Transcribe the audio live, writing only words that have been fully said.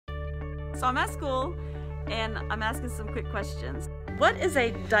So I'm at school and I'm asking some quick questions. What is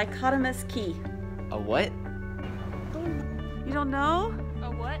a dichotomous key? A what? You don't know?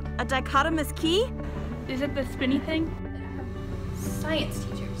 A what? A dichotomous key? Is it the spinny thing? Science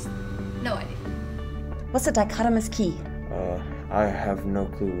teachers. No idea. What's a dichotomous key? I have no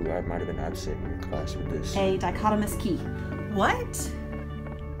clue. I might have been absent in your class with this. A dichotomous key. What?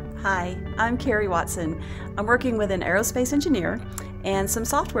 Hi, I'm Carrie Watson. I'm working with an aerospace engineer and some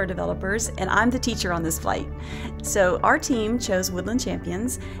software developers, and I'm the teacher on this flight. So our team chose Woodland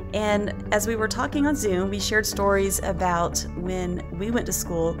Champions, and as we were talking on Zoom, we shared stories about when we went to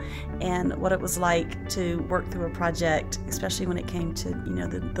school and what it was like to work through a project, especially when it came to,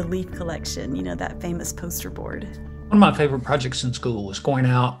 the leaf collection, that famous poster board. One of my favorite projects in school was going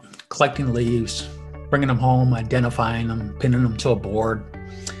out, collecting leaves, bringing them home, identifying them, pinning them to a board.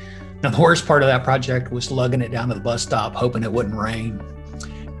 Now, the worst part of that project was lugging it down to the bus stop, hoping it wouldn't rain.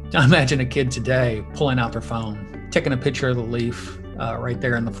 Now, imagine a kid today pulling out their phone, taking a picture of the leaf right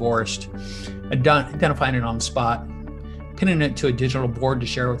there in the forest, identifying it on the spot, pinning it to a digital board to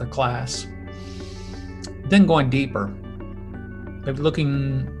share with their class. Then going deeper, maybe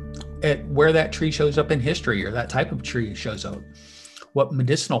looking at where that tree shows up in history or that type of tree shows up. What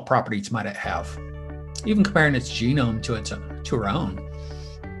medicinal properties might it have? Even comparing its genome to our own.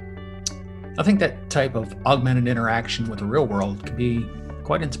 I think that type of augmented interaction with the real world can be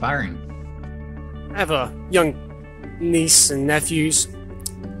quite inspiring. I have a young niece and nephews.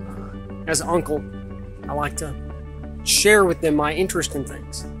 As an uncle, I like to share with them my interest in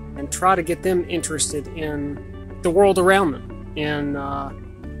things and try to get them interested in the world around them,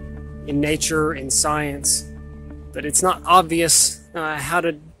 in nature, in science. But it's not obvious how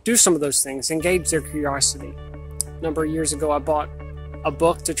to do some of those things, engage their curiosity. A number of years ago, I bought a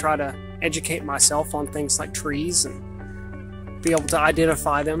book to try to educate myself on things like trees and be able to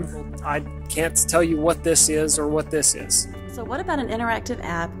identify them. I can't tell you what this is or what this is. So what about an interactive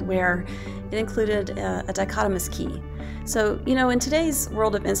app where it included a dichotomous key? So, in today's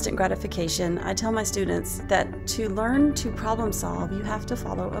world of instant gratification, I tell my students that to learn to problem solve, you have to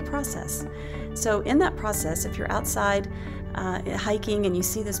follow a process. So in that process, if you're outside hiking and you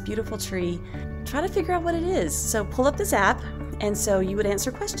see this beautiful tree, try to figure out what it is. So pull up this app, and so you would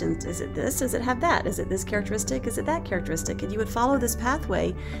answer questions. Is it this? Does it have that? Is it this characteristic? Is it that characteristic? And you would follow this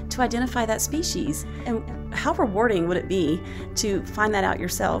pathway to identify that species. And how rewarding would it be to find that out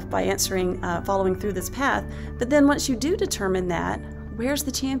yourself by answering, following through this path? But then once you do determine that, where's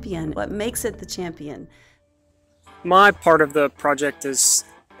the champion? What makes it the champion? My part of the project has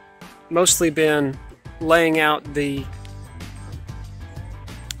mostly been laying out the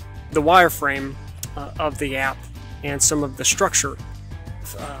wireframe of the app and some of the structure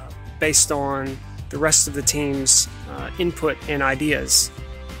based on the rest of the team's input and ideas.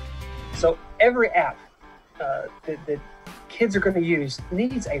 So every app that kids are going to use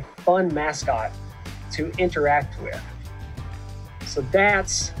needs a fun mascot to interact with. So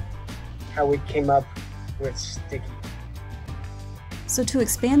that's how we came up with Sticky. So to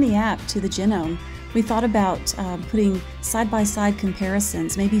expand the app to the genome, we thought about putting side-by-side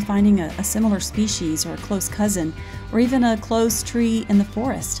comparisons, maybe finding a similar species or a close cousin, or even a close tree in the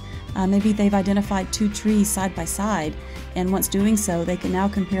forest. Maybe they've identified two trees side by side, and once doing so, they can now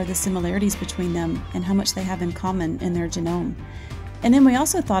compare the similarities between them and how much they have in common in their genome. And then we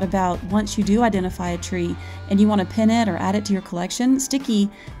also thought about once you do identify a tree and you want to pin it or add it to your collection, Sticky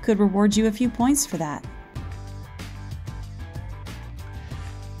could reward you a few points for that.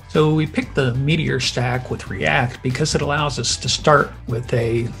 So we picked the Meteor stack with React because it allows us to start with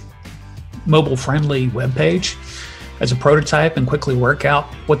a mobile-friendly web page as a prototype and quickly work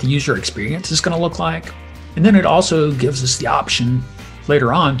out what the user experience is going to look like. And then it also gives us the option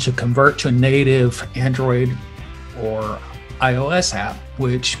later on to convert to a native Android or iOS app,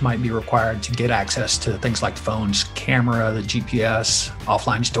 which might be required to get access to things like the phone's camera, the GPS,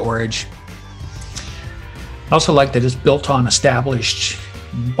 offline storage. I also like that it's built on established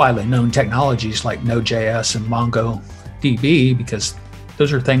widely known technologies like Node.js and MongoDB, because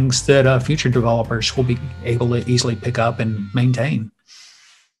those are things that future developers will be able to easily pick up and maintain.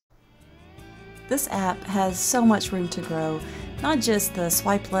 This app has so much room to grow, not just the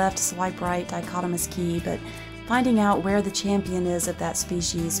swipe left, swipe right dichotomous key, but finding out where the champion is of that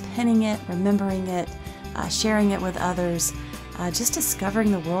species, pinning it, remembering it, sharing it with others, just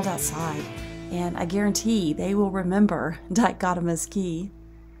discovering the world outside. And I guarantee they will remember dichotomous key.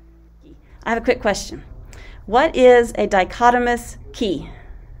 I have a quick question. What is a dichotomous key?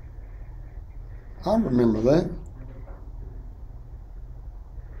 I remember that.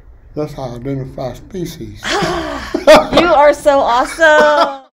 That's how I identify species. You are so awesome.